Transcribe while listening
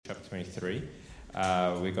chapter 23.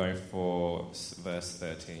 We're going for verse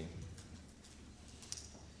 13.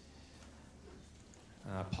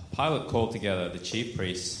 Pilate called together the chief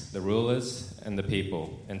priests, the rulers, and the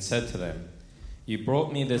people, and said to them, "You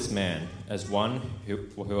brought me this man as one who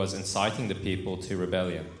was inciting the people to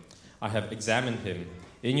rebellion. I have examined him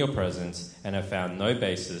in your presence and have found no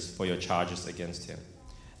basis for your charges against him.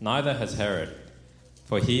 Neither has Herod,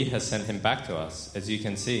 for he has sent him back to us. As you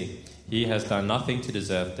can see, he has done nothing to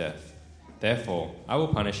deserve death. Therefore, I will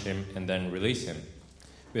punish him and then release him."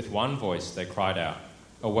 With one voice they cried out,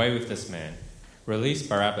 "Away with this man! Release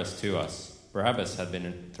Barabbas to us." Barabbas had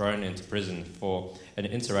been thrown into prison for an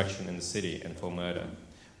insurrection in the city and for murder.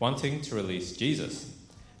 Wanting to release Jesus,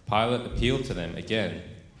 Pilate appealed to them again,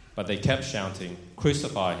 but they kept shouting,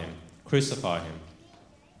 "Crucify him! Crucify him!"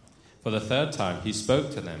 For the third time he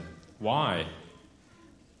spoke to them. "Why?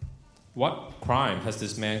 What crime has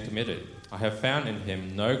this man committed? I have found in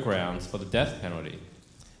him no grounds for the death penalty.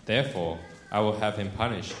 Therefore, I will have him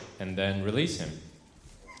punished and then release him."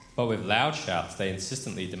 But with loud shouts they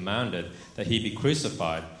insistently demanded that he be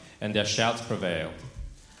crucified, and their shouts prevailed.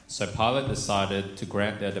 So Pilate decided to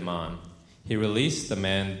grant their demand. He released the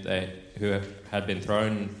man who had been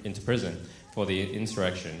thrown into prison for the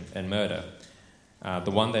insurrection and murder,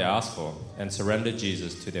 the one they asked for, and surrendered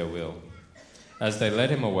Jesus to their will. As they led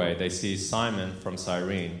him away, they seized Simon from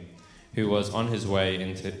Cyrene, who was on his way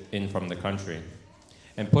in from the country,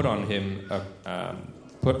 and put the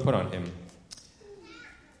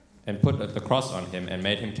cross on him and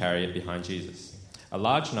made him carry it behind Jesus. A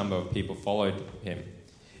large number of people followed him,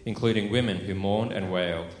 including women who mourned and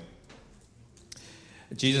wailed.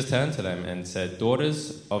 Jesus turned to them and said,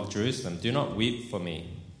 "Daughters of Jerusalem, do not weep for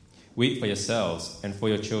me. Weep for yourselves and for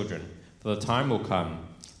your children, for the time will come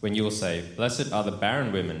when you will say, 'Blessed are the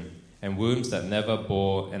barren women and wombs that never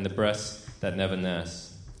bore and the breasts that never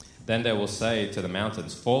nurse.' Then they will say to the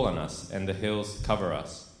mountains, 'Fall on us,' and the hills, 'Cover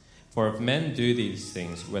us.' For if men do these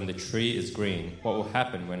things when the tree is green, what will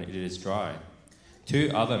happen when it is dry?" 2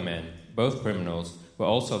 other men, both criminals, were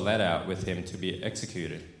also led out with him to be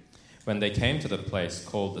executed. When they came to the place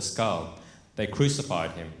called the Skull, they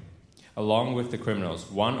crucified him, along with the criminals,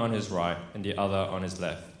 one on his right and the other on his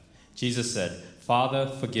left. Jesus said, "Father,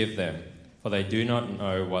 forgive them, for they do not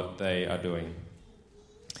know what they are doing."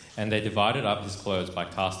 And they divided up his clothes by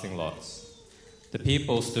casting lots. The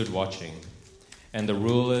people stood watching, and the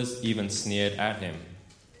rulers even sneered at him.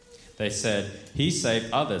 They said, "He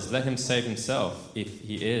saved others, let him save himself if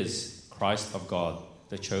he is Christ of God,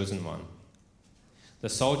 the chosen one." The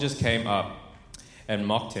soldiers came up and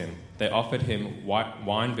mocked him. They offered him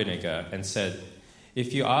wine vinegar and said,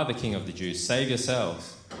 "If you are the king of the Jews, save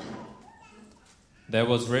yourselves." There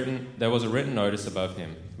was a written notice above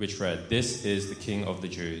him, which read, "This is the King of the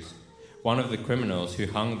Jews." One of the criminals who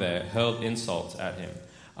hung there hurled insults at him.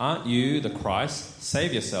 "Aren't you the Christ?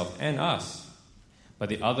 Save yourself and us." But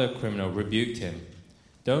the other criminal rebuked him.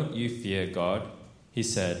 "Don't you fear God?" he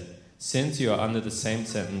said. "Since you are under the same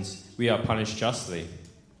sentence, we are punished justly.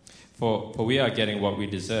 For we are getting what we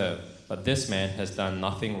deserve, but this man has done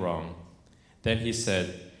nothing wrong." Then he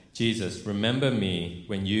said, "Jesus, remember me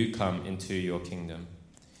when you come into your kingdom."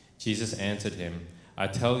 Jesus answered him, "I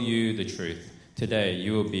tell you the truth. Today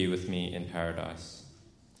you will be with me in paradise."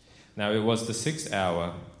 Now it was the 6th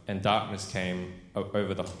hour, and darkness came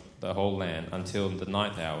over the whole land until the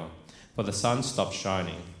 9th hour, for the sun stopped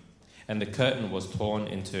shining, and the curtain was torn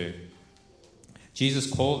in two.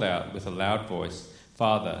 Jesus called out with a loud voice,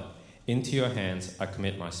 "Father, into your hands I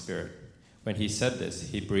commit my spirit." When he said this,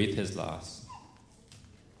 he breathed his last.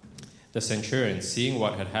 The centurion, seeing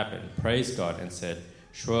what had happened, praised God and said,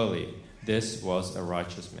 "Surely this was a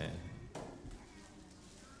righteous man."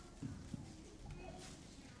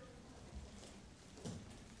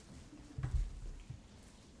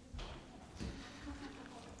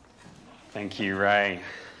 Thank you, Ray.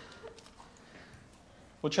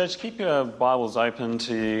 Well, church, keep your Bibles open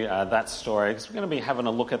to that story, because we're going to be having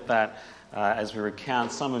a look at that as we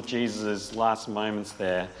recount some of Jesus' last moments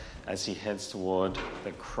there as he heads toward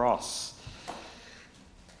the cross.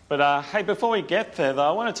 But hey, before we get there, though,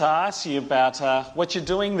 I wanted to ask you about what you're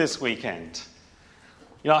doing this weekend.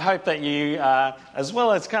 I hope that you, as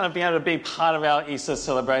well as kind of being able to be part of our Easter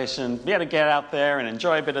celebration, be able to get out there and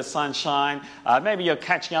enjoy a bit of sunshine. Maybe you're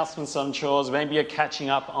catching up on some chores. Maybe you're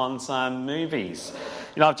catching up on some movies.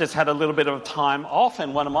 I've just had a little bit of time off,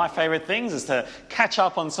 and one of my favourite things is to catch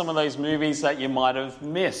up on some of those movies that you might have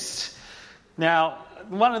missed. Now,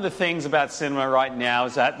 one of the things about cinema right now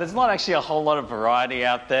is that there's not actually a whole lot of variety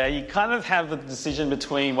out there. You kind of have the decision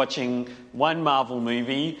between watching one Marvel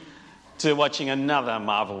movie to watching another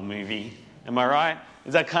Marvel movie. Am I right?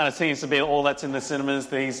 That kind of seems to be all that's in the cinemas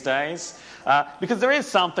these days. Because there is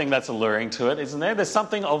something that's alluring to it, isn't there? There's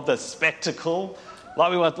something of the spectacle. Like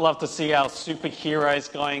we would love to see our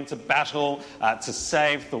superheroes going to battle to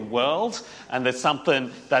save the world. And there's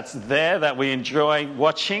something that's there that we enjoy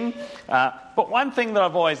watching. But one thing that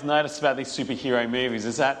I've always noticed about these superhero movies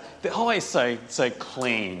is that they're always so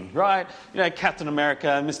clean, right? You know, Captain America,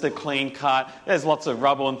 Mr. Clean Cut, there's lots of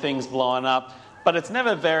rubble and things blowing up. But it's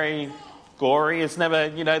never very gory. It's never,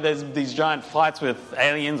 there's these giant fights with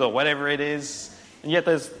aliens or whatever it is. And yet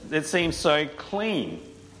it seems so clean.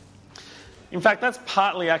 In fact, that's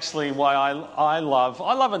partly actually why I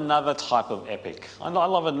love another type of epic. I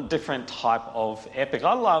love a different type of epic.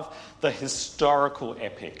 I love the historical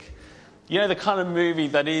epic. You know, the kind of movie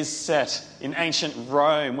that is set in ancient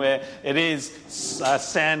Rome where it is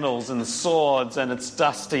sandals and swords and it's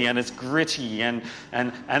dusty and it's gritty and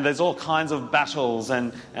there's all kinds of battles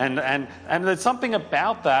and there's something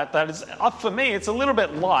about that is, for me, it's a little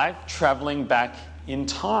bit like travelling back in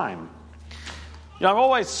time. You know, I'm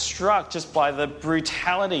always struck just by the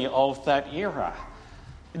brutality of that era.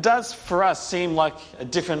 It does for us seem like a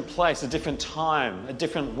different place, a different time, a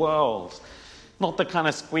different world. Not the kind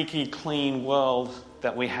of squeaky clean world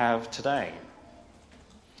that we have today.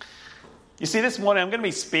 You see, this morning I'm going to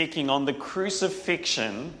be speaking on the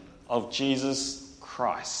crucifixion of Jesus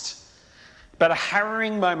Christ. About a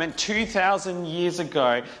harrowing moment 2,000 years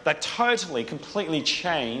ago that totally, completely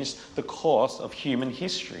changed the course of human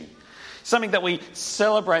history. Something that we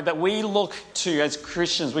celebrate, that we look to as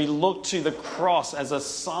Christians. We look to the cross as a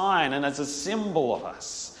sign and as a symbol of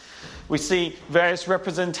us. We see various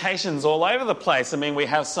representations all over the place. I mean, we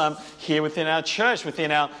have some here within our church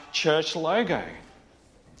logo.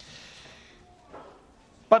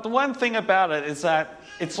 But the one thing about it is that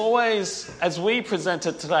it's always, as we present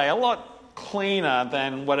it today, a lot cleaner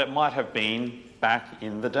than what it might have been back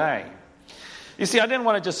in the day. You see, I didn't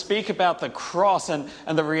want to just speak about the cross and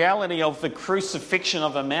the reality of the crucifixion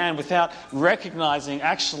of a man without recognizing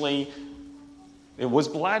actually it was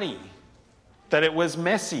bloody, that it was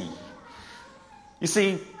messy. You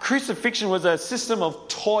see, crucifixion was a system of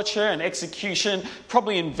torture and execution,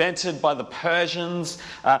 probably invented by the Persians,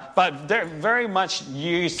 but very much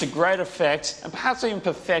used to great effect and perhaps even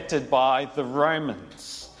perfected by the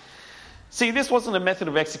Romans. See, this wasn't a method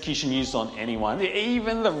of execution used on anyone.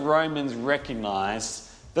 Even the Romans recognised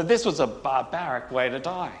that this was a barbaric way to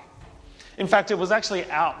die. In fact, it was actually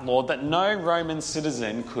outlawed that no Roman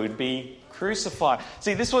citizen could be crucified.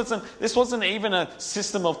 See, this wasn't even a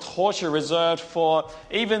system of torture reserved for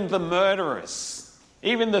even the murderers,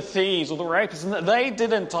 even the thieves or the rapists. They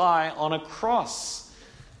didn't die on a cross.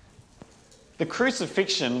 The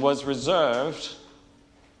crucifixion was reserved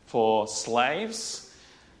for slaves,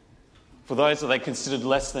 for those that they considered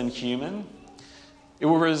less than human. It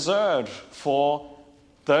was reserved for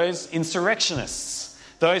those insurrectionists,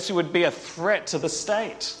 those who would be a threat to the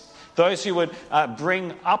state, those who would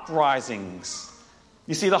bring uprisings.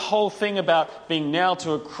 You see, the whole thing about being nailed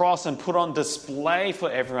to a cross and put on display for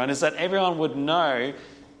everyone is that everyone would know,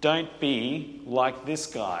 don't be like this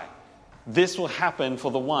guy. This will happen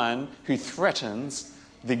for the one who threatens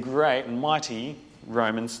the great and mighty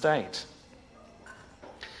Roman state.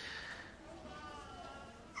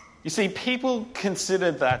 You see, people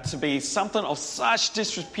considered that to be something of such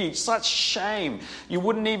disrepute, such shame, you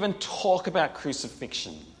wouldn't even talk about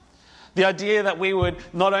crucifixion. The idea that we would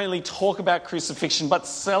not only talk about crucifixion, but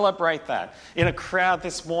celebrate that in a crowd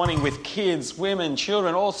this morning with kids, women,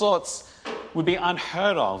 children, all sorts, would be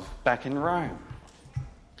unheard of back in Rome.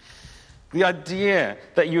 The idea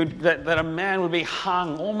that a man would be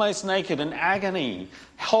hung almost naked in agony,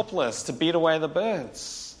 helpless to beat away the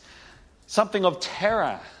birds. Something of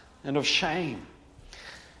terror and of shame.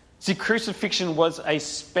 See, crucifixion was a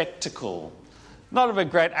spectacle, not of a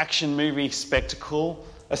great action movie spectacle,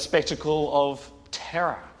 a spectacle of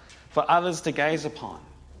terror for others to gaze upon.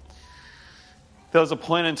 There was a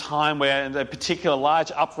point in time where a particular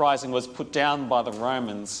large uprising was put down by the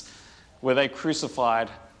Romans where they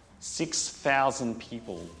crucified 6,000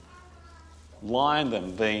 people. Lined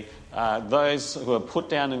them. Those who were put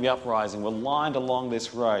down in the uprising were lined along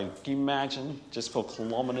this road. Can you imagine? Just for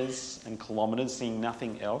kilometres and kilometres, seeing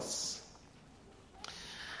nothing else.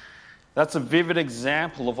 That's a vivid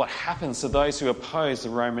example of what happens to those who oppose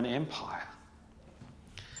the Roman Empire.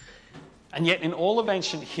 And yet in all of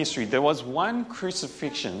ancient history, there was one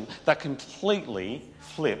crucifixion that completely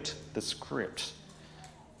flipped the script.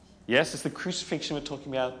 Yes, it's the crucifixion we're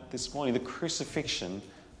talking about this morning, the crucifixion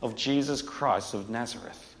of Jesus Christ of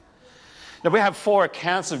Nazareth. Now, we have 4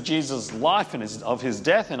 accounts of Jesus' life and of his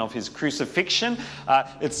death and of his crucifixion.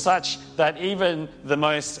 It's such that even the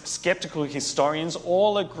most skeptical historians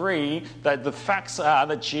all agree that the facts are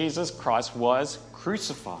that Jesus Christ was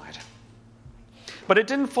crucified. But it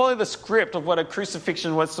didn't follow the script of what a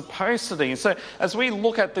crucifixion was supposed to be. So as we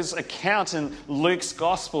look at this account in Luke's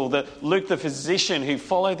gospel, Luke the physician who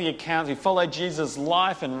followed the account, who followed Jesus'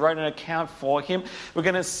 life and wrote an account for him, we're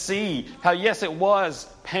going to see how, yes, it was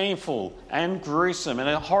painful and gruesome and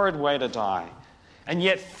a horrid way to die. And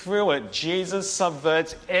yet through it, Jesus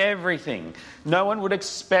subverts everything. No one would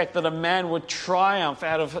expect that a man would triumph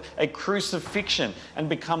out of a crucifixion and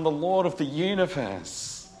become the Lord of the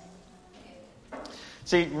universe.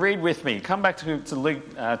 See, read with me. Come back to Luke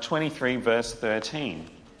 23, verse 13.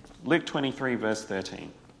 Luke 23, verse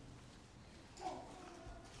 13.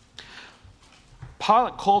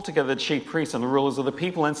 Pilate called together the chief priests and the rulers of the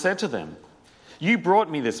people and said to them, "You brought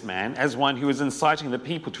me this man as one who is inciting the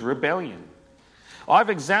people to rebellion. I've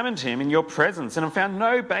examined him in your presence and have found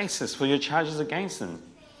no basis for your charges against him.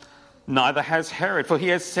 Neither has Herod, for he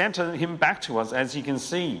has sent him back to us, as you can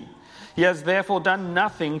see. He has therefore done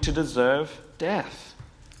nothing to deserve death.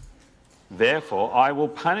 Therefore, I will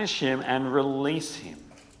punish him and release him."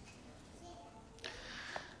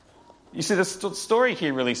 You see, the story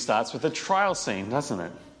here really starts with a trial scene, doesn't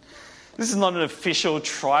it? This is not an official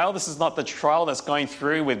trial. This is not the trial that's going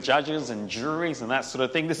through with judges and juries and that sort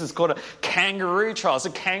of thing. This is called a kangaroo trial. It's a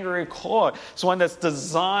kangaroo court. It's one that's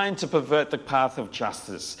designed to pervert the path of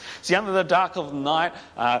justice. See, under the dark of night,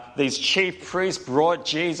 these chief priests brought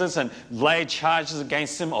Jesus and laid charges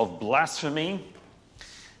against him of blasphemy.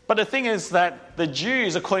 But the thing is that the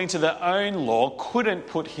Jews, according to their own law, couldn't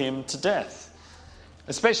put him to death,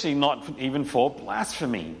 especially not even for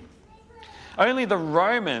blasphemy. Only the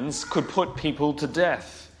Romans could put people to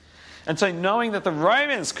death. And so knowing that the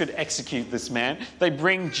Romans could execute this man, they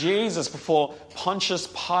bring Jesus before Pontius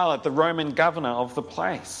Pilate, the Roman governor of the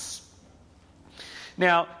place.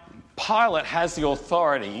 Now, Pilate has the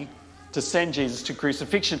authority to send Jesus to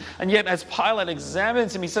crucifixion. And yet as Pilate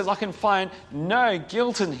examines him, he says, "I can find no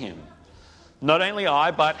guilt in him. Not only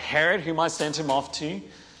I, but Herod, whom I sent him off to,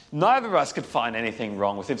 neither of us could find anything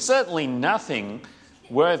wrong with him. Certainly nothing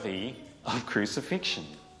worthy of crucifixion."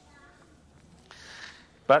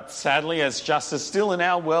 But sadly, as justice still in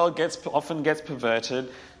our world often gets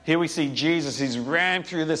perverted, here we see Jesus who's ran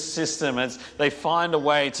through the system as they find a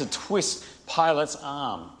way to twist Pilate's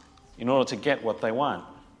arm in order to get what they want.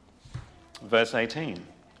 Verse 18.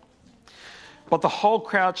 But the whole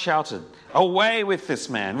crowd shouted, "Away with this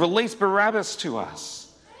man! Release Barabbas to us!"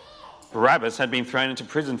 Barabbas had been thrown into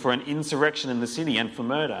prison for an insurrection in the city and for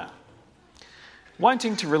murder.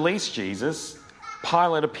 Wanting to release Jesus,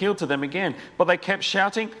 Pilate appealed to them again, but they kept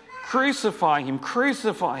shouting, "Crucify him!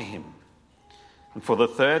 Crucify him!" And for the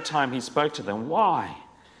 3rd time he spoke to them, "Why?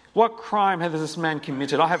 What crime has this man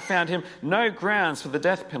committed? I have found him no grounds for the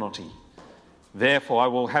death penalty. Therefore, I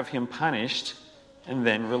will have him punished and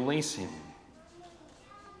then release him."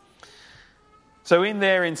 So in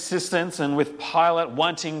their insistence and with Pilate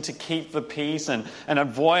wanting to keep the peace and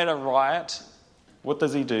avoid a riot, what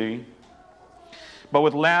does he do? But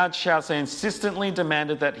with loud shouts, they insistently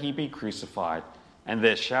demanded that he be crucified, and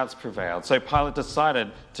their shouts prevailed. So Pilate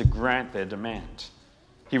decided to grant their demand.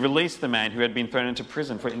 He released the man who had been thrown into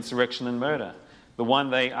prison for insurrection and murder, the one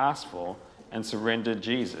they asked for, and surrendered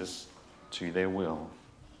Jesus to their will.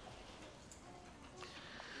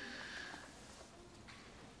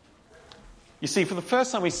 You see, for the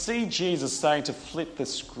first time we see Jesus starting to flip the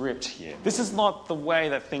script here. This is not the way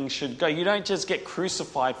that things should go. You don't just get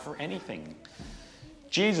crucified for anything.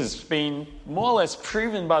 Jesus, being more or less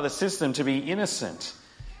proven by the system to be innocent,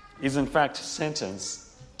 is in fact sentenced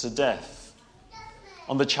to death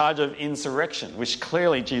on the charge of insurrection, which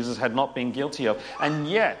clearly Jesus had not been guilty of. And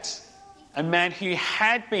yet, a man who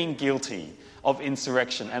had been guilty of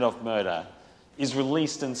insurrection and of murder is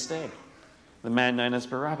released instead, the man known as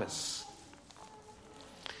Barabbas.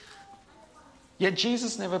 Yet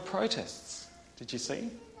Jesus never protests. Did you see?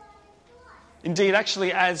 Indeed,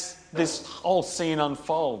 actually, as this whole scene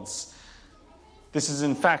unfolds, this is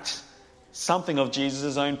in fact something of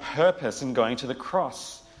Jesus' own purpose in going to the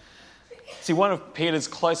cross. See, one of Peter's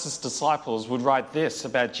closest disciples would write this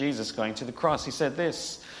about Jesus going to the cross. He said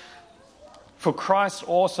this, "For Christ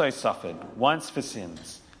also suffered once for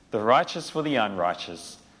sins, the righteous for the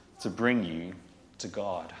unrighteous, to bring you to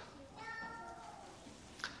God."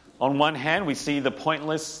 On one hand, we see the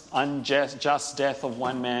pointless, unjust death of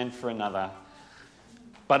one man for another.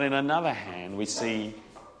 But in another hand, we see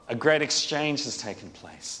a great exchange has taken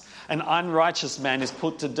place. An unrighteous man is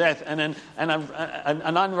put to death, and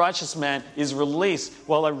an unrighteous man is released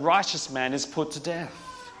while a righteous man is put to death.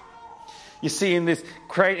 You see,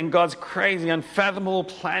 in God's crazy, unfathomable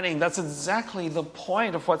planning, that's exactly the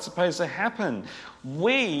point of what's supposed to happen.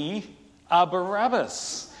 We are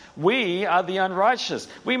Barabbas. We are the unrighteous.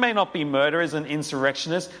 We may not be murderers and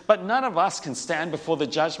insurrectionists, but none of us can stand before the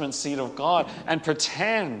judgment seat of God and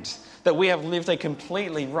pretend that we have lived a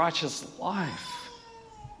completely righteous life.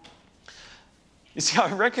 You see,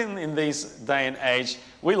 I reckon in this day and age,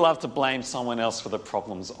 we love to blame someone else for the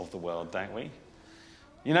problems of the world, don't we?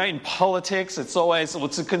 You know, in politics, it's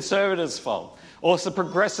the conservatives' fault, or it's the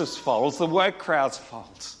progressives' fault, or it's the woke crowd's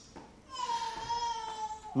fault.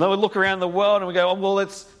 And then we look around the world and we go, oh, well,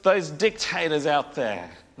 it's those dictators out there,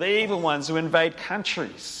 the evil ones who invade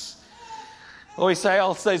countries. Or we say,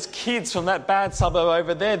 oh, it's those kids from that bad suburb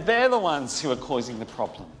over there, they're the ones who are causing the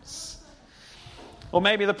problems. Or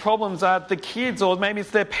maybe the problems are the kids, or maybe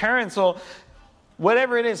it's their parents, or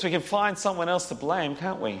whatever it is, we can find someone else to blame,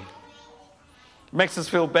 can't we? It makes us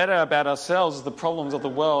feel better about ourselves as the problems of the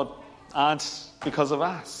world aren't because of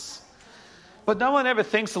us. But no one ever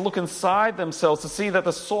thinks to look inside themselves to see that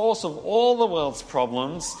the source of all the world's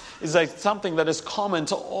problems is something that is common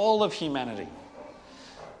to all of humanity.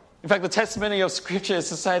 In fact, the testimony of Scripture is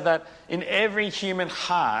to say that in every human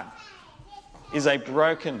heart is a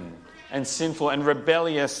broken and sinful and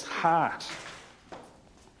rebellious heart.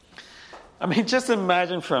 I mean, just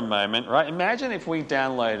imagine for a moment, right? Imagine if we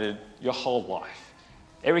downloaded your whole life.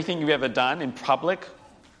 Everything you've ever done in public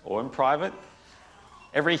or in private.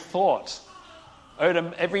 Every thought.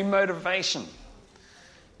 Every motivation.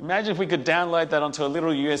 Imagine if we could download that onto a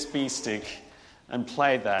little USB stick and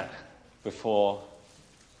play that before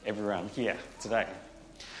everyone here today.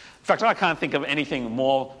 In fact, I can't think of anything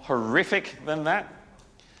more horrific than that.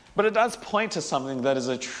 But it does point to something that is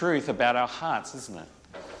a truth about our hearts, isn't it?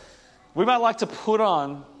 We might like to put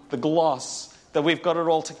on the gloss that we've got it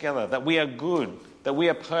all together, that we are good, that we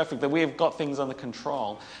are perfect, that we have got things under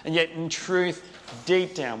control. And yet in truth,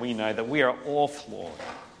 deep down we know that we are all flawed,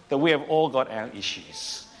 that we have all got our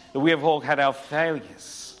issues, that we have all had our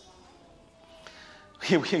failures.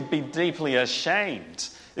 We'd be deeply ashamed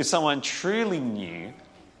if someone truly knew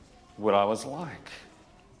what I was like.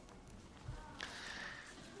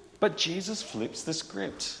 But Jesus flips the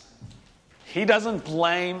script. He doesn't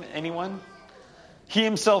blame anyone. He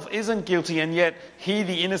himself isn't guilty, and yet he,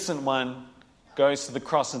 the innocent one, goes to the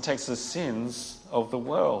cross and takes the sins of the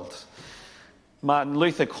world. Martin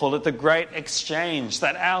Luther called it the great exchange,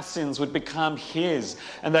 that our sins would become his,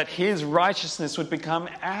 and that his righteousness would become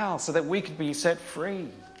ours, so that we could be set free.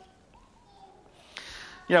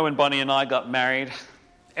 You know, when Bonnie and I got married,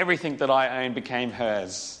 everything that I owned became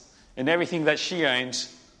hers, and everything that she owned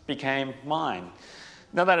became mine.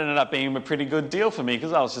 Now that ended up being a pretty good deal for me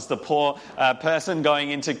because I was just a poor person going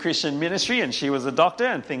into Christian ministry and she was a doctor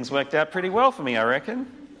and things worked out pretty well for me, I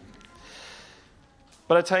reckon.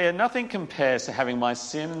 But I tell you, nothing compares to having my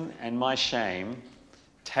sin and my shame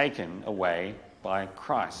taken away by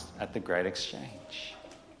Christ at the great exchange.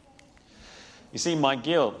 You see, my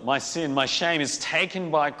guilt, my sin, my shame is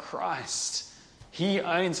taken by Christ. He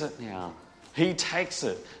owns it now. He takes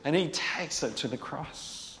it and he takes it to the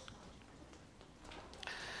cross.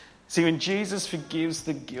 See, when Jesus forgives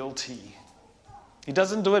the guilty, he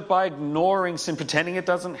doesn't do it by ignoring sin, pretending it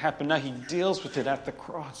doesn't happen. No, he deals with it at the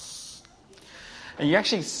cross. And you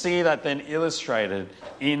actually see that then illustrated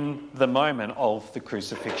in the moment of the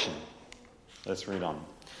crucifixion. Let's read on.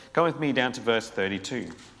 Go with me down to verse 32.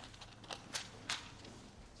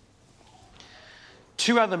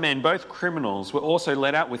 2 other men, both criminals, were also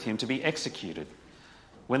led out with him to be executed.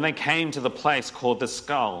 When they came to the place called the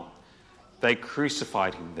Skull, they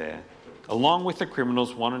crucified him there, along with the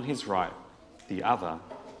criminals, one on his right, the other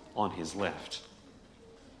on his left.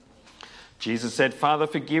 Jesus said, "Father,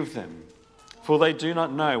 forgive them, for they do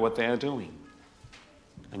not know what they are doing."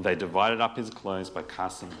 And they divided up his clothes by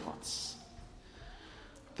casting lots.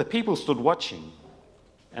 The people stood watching,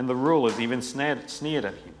 and the rulers even sneered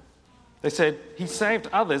at him. They said, "He saved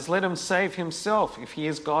others, let him save himself if he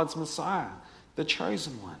is God's Messiah, the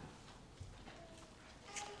chosen one."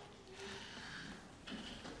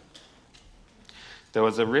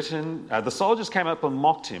 The soldiers came up and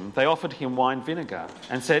mocked him. They offered him wine vinegar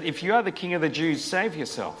and said, "If you are the king of the Jews, save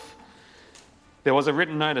yourself." There was a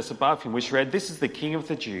written notice above him which read, "This is the King of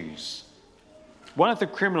the Jews." One of the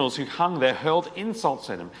criminals who hung there hurled insults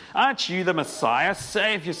at him. "Aren't you the Messiah?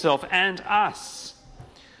 Save yourself and us."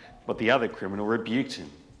 But the other criminal rebuked him.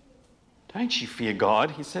 "Don't you fear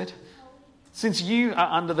God," he said, "since you are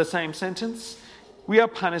under the same sentence? We are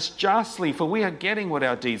punished justly, for we are getting what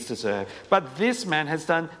our deeds deserve. But this man has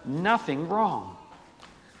done nothing wrong."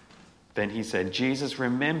 Then he said, "Jesus,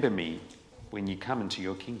 remember me when you come into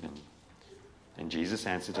your kingdom." And Jesus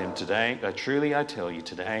answered him, "Truly I tell you,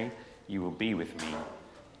 today you will be with me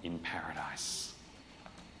in paradise."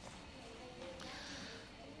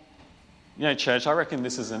 You know, church, I reckon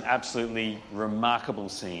this is an absolutely remarkable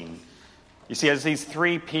scene. You see, as these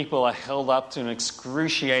three people are held up to an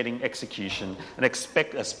excruciating execution,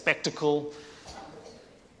 a spectacle,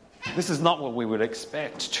 this is not what we would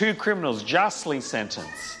expect. Two criminals justly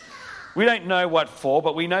sentenced. We don't know what for,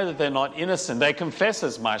 but we know that they're not innocent. They confess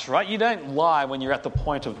as much, right? You don't lie when you're at the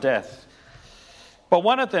point of death. But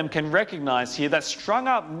one of them can recognize here that strung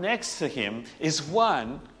up next to him is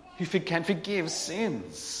one who can forgive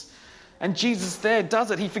sins. And Jesus there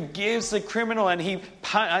does it. He forgives the criminal and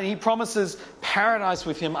he promises paradise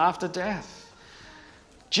with him after death.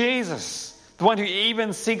 Jesus, the one who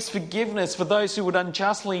even seeks forgiveness for those who would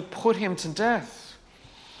unjustly put him to death.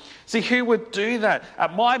 See, who would do that?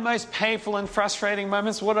 At my most painful and frustrating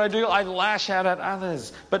moments, what do? I lash out at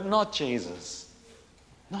others, but not Jesus.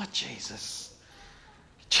 Not Jesus.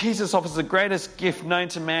 Jesus offers the greatest gift known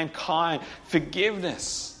to mankind,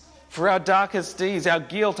 forgiveness for our darkest deeds, our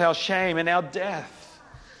guilt, our shame, and our death.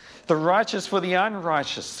 The righteous for the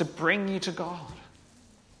unrighteous, to bring you to God.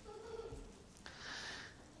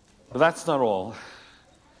 But that's not all.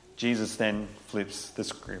 Jesus then flips the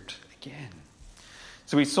script again.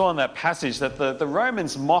 So we saw in that passage that the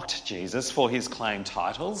Romans mocked Jesus for his claimed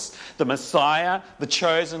titles. The Messiah, the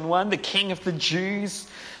chosen one, the King of the Jews.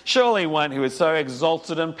 Surely one who is so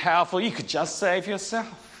exalted and powerful, you could just save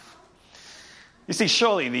yourself. You see,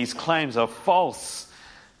 surely these claims are false,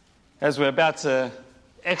 as we're about to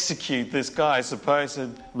execute this guy's supposed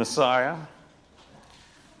Messiah.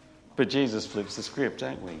 But Jesus flips the script,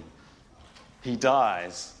 don't we? He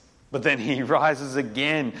dies, but then he rises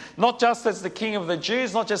again, not just as the King of the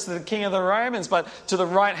Jews, not just as the King of the Romans, but to the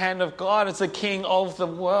right hand of God as the King of the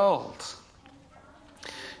world.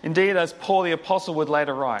 Indeed, as Paul the Apostle would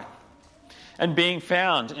later write, "And being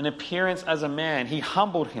found in appearance as a man, he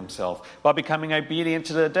humbled himself by becoming obedient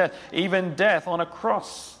to the death, even death on a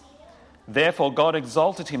cross. Therefore God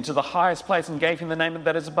exalted him to the highest place and gave him the name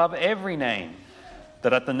that is above every name,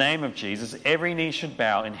 that at the name of Jesus every knee should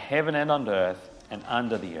bow in heaven and on earth and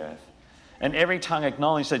under the earth, and every tongue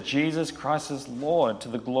acknowledge that Jesus Christ is Lord, to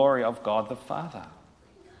the glory of God the Father."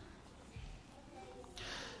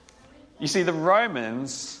 You see, the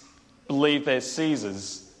Romans believed their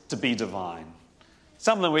Caesars to be divine.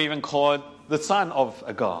 Some of them were even called the son of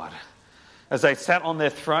a god. As they sat on their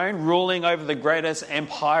throne, ruling over the greatest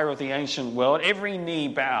empire of the ancient world, every knee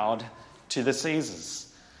bowed to the Caesars.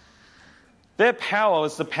 Their power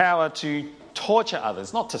was the power to torture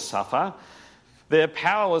others, not to suffer. Their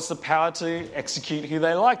power was the power to execute who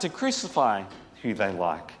they like, to crucify who they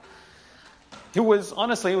like. It was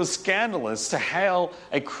scandalous to hail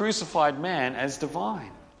a crucified man as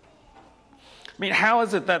divine. I mean, how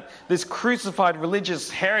is it that this crucified religious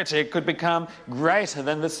heretic could become greater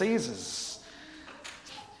than the Caesars?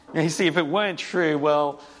 Now, you see, if it weren't true,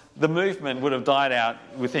 well, the movement would have died out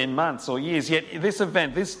within months or years. Yet this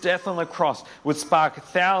event, this death on the cross, would spark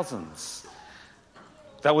thousands.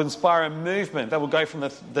 That would inspire a movement that would go from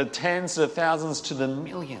the tens to the thousands to the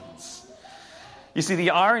millions. You see, the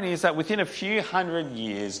irony is that within a few hundred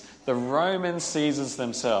years, the Roman Caesars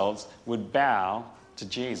themselves would bow to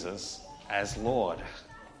Jesus as Lord.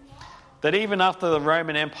 That even after the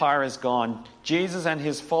Roman Empire is gone, Jesus and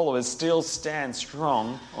his followers still stand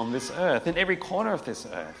strong on this earth, in every corner of this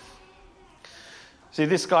earth. See,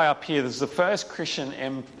 this guy up here, this is the first Christian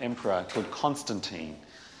emperor called Constantine.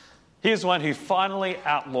 He is the one who finally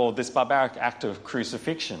outlawed this barbaric act of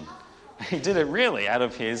crucifixion. He did it really out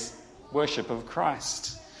of his worship of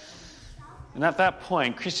Christ. And at that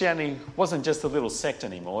point, Christianity wasn't just a little sect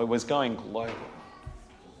anymore, it was going global.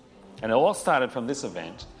 And it all started from this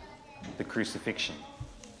event, the crucifixion.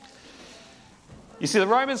 You see, the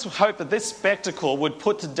Romans hoped that this spectacle would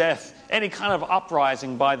put to death any kind of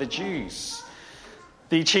uprising by the Jews.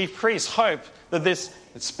 The chief priests hoped that this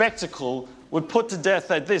spectacle would put to death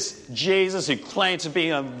that this Jesus who claimed to be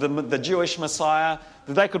the Jewish Messiah,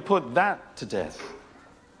 that they could put that to death.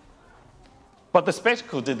 But the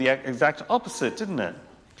spectacle did the exact opposite, didn't it?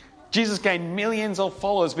 Jesus gained millions of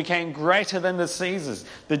followers, became greater than the Caesars,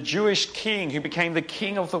 the Jewish king who became the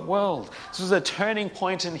king of the world. This was a turning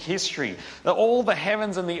point in history, that all the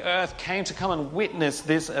heavens and the earth came to come and witness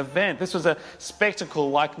this event. This was a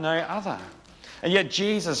spectacle like no other. And yet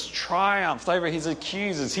Jesus triumphed over his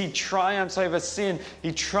accusers. He triumphs over sin.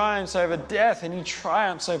 He triumphs over death, and he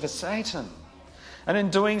triumphs over Satan. And in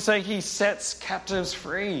doing so, he sets captives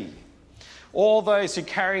free. All those who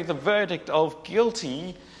carry the verdict of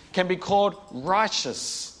guilty can be called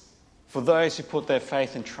righteous for those who put their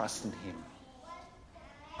faith and trust in him.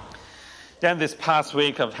 Down this past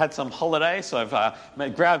week, I've had some holiday, so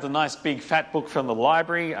I've grabbed a nice big fat book from the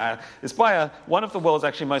library. It's by one of the world's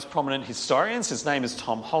actually most prominent historians. His name is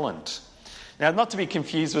Tom Holland. Now, not to be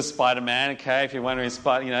confused with Spider-Man, okay, if you're wondering,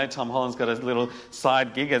 Tom Holland's got a little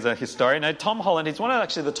side gig as a historian. No, Tom Holland, he's one of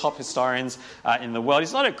actually the top historians in the world.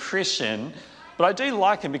 He's not a Christian, but I do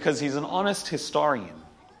like him because he's an honest historian.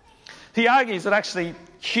 He argues that actually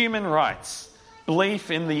human rights,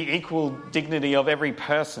 belief in the equal dignity of every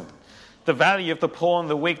person, the value of the poor and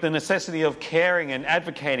the weak, the necessity of caring and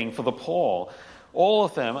advocating for the poor, all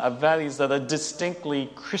of them are values that are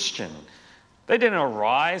distinctly Christian. They didn't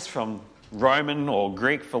arise from Roman or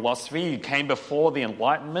Greek philosophy. It came before the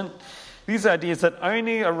Enlightenment. These ideas that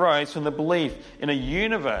only arose from the belief in a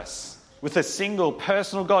universe with a single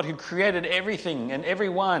personal God who created everything and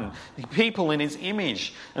everyone, people in his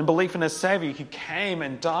image, and belief in a Saviour who came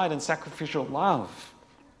and died in sacrificial love.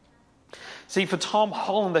 See, for Tom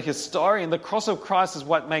Holland, the historian, the cross of Christ is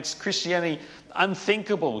what makes Christianity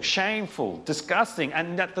unthinkable, shameful, disgusting,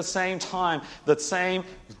 and at the same time, the same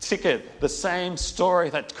ticket, the same story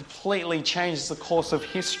that completely changes the course of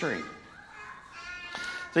history.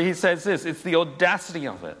 So he says this, it's the audacity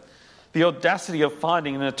of it, the audacity of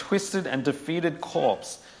finding in a twisted and defeated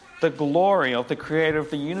corpse the glory of the creator of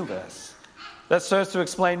the universe. That serves to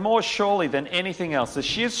explain more surely than anything else the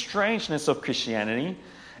sheer strangeness of Christianity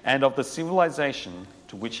and of the civilization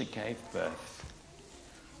to which it gave birth.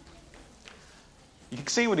 You can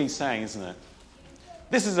see what he's saying, isn't it?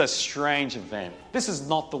 This is a strange event. This is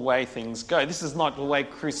not the way things go. This is not the way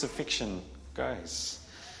crucifixion goes.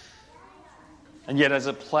 And yet as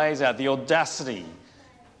it plays out, the audacity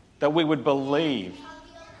that we would believe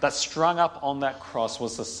that strung up on that cross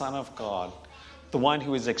was the Son of God, the one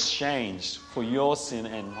who was exchanged for your sin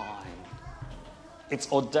and mine.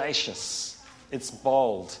 It's audacious. It's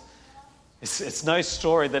bold. It's no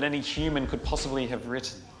story that any human could possibly have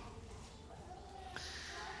written.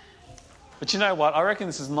 But you know what? I reckon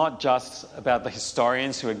this is not just about the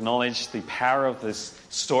historians who acknowledge the power of this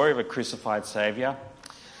story of a crucified Saviour.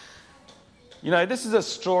 You know, this is a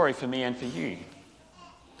story for me and for you.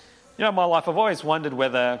 You know, in my life, I've always wondered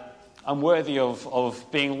whether I'm worthy of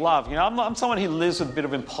being loved. You know, I'm someone who lives with a bit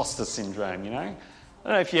of imposter syndrome, you know. I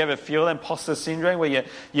don't know if you ever feel imposter syndrome where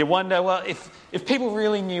you wonder, well, if people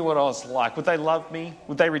really knew what I was like, would they love me?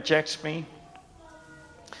 Would they reject me?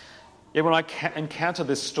 Yet when I encounter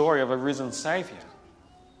this story of a risen Saviour,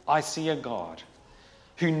 I see a God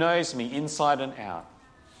who knows me inside and out,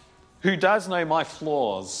 who does know my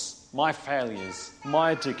flaws, my failures,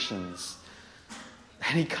 my addictions.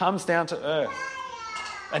 And he comes down to earth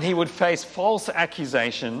and he would face false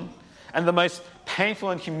accusation and the most painful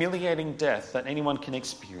and humiliating death that anyone can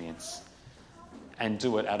experience, and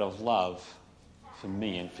do it out of love for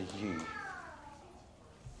me and for you.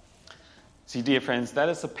 See, dear friends, that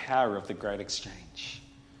is the power of the great exchange.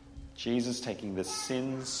 Jesus taking the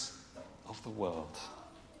sins of the world.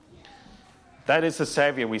 That is the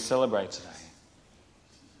Saviour we celebrate today.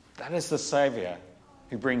 That is the Saviour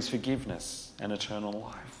who brings forgiveness and eternal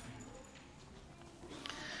life.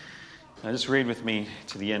 Now just read with me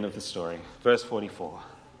to the end of the story. Verse 44.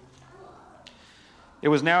 It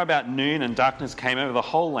was now about noon and darkness came over the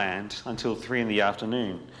whole land until 3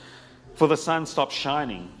 p.m, for the sun stopped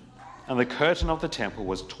shining and the curtain of the temple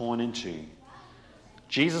was torn in two.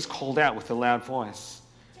 Jesus called out with a loud voice,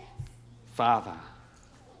 "Father,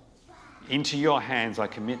 into your hands I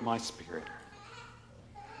commit my spirit."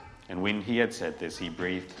 And when he had said this, he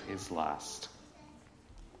breathed his last.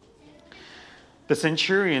 The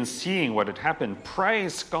centurion, seeing what had happened,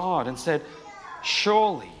 praised God and said,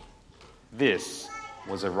 "Surely this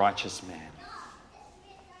was a righteous man."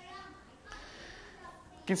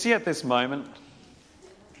 You can see at this moment,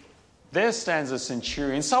 there stands a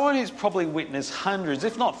centurion, someone who's probably witnessed hundreds,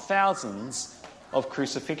 if not thousands, of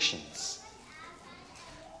crucifixions.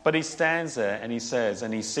 But he stands there and he says,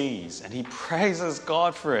 and he sees, and he praises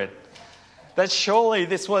God for it, that surely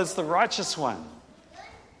this was the righteous one.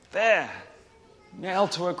 There,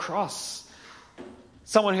 nailed to a cross.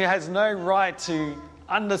 Someone who has no right to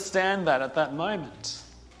understand that at that moment.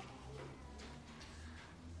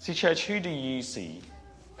 See, church, who do you see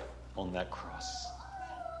on that cross?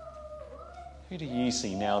 Who do you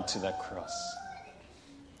see nailed to that cross?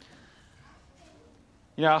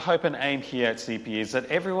 You know, our hope and aim here at CP is that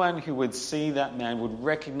everyone who would see that man would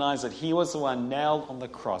recognise that he was the one nailed on the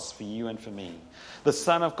cross for you and for me. The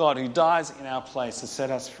Son of God who dies in our place to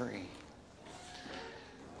set us free.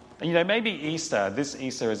 And maybe this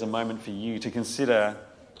Easter is a moment for you to consider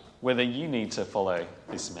whether you need to follow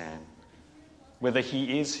this man, whether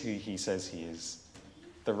he is who he says he is,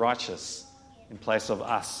 the righteous in place of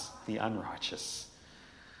us, the unrighteous.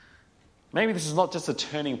 Maybe this is not just a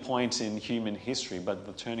turning point in human history, but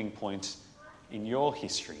the turning point in your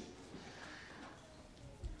history.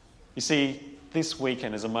 You see, this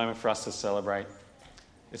weekend is a moment for us to celebrate.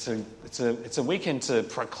 It's a weekend to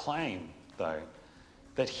proclaim, though,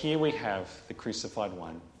 that here we have the crucified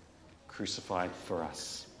one, crucified for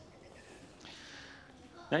us.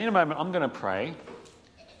 Now, in a moment, I'm going to pray,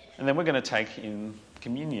 and then we're going to take in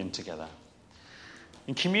communion together.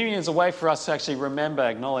 And communion is a way for us to actually remember,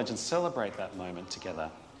 acknowledge, and celebrate that moment together.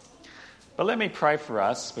 But let me pray for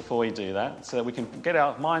us before we do that, so that we can get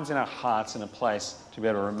our minds and our hearts in a place to be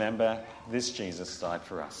able to remember this Jesus died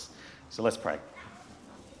for us. So let's pray.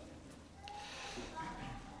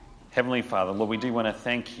 Heavenly Father, Lord, we do want to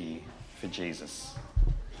thank you for Jesus.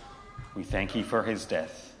 We thank you for his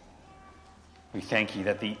death. We thank you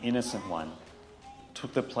that the innocent one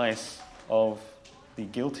took the place of the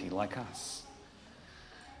guilty like us.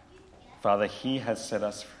 Father, he has set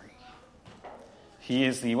us free. He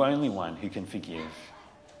is the only one who can forgive.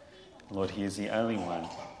 Lord, he is the only one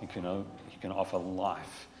who can offer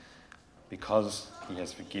life because he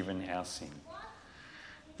has forgiven our sin.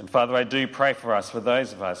 And Father, I do pray for us, for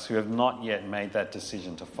those of us who have not yet made that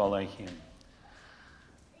decision to follow him.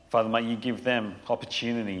 Father, might you give them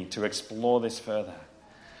opportunity to explore this further.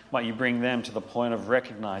 Might you bring them to the point of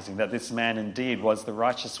recognizing that this man indeed was the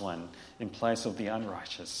righteous one in place of the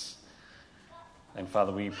unrighteous. And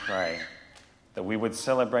Father, we pray that we would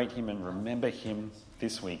celebrate him and remember him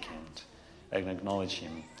this weekend and acknowledge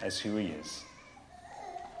him as who he is,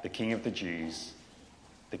 the King of the Jews,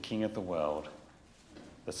 the King of the world,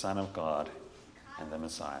 the Son of God, and the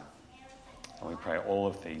Messiah. And we pray all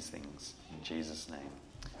of these things in Jesus' name.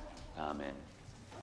 Amen.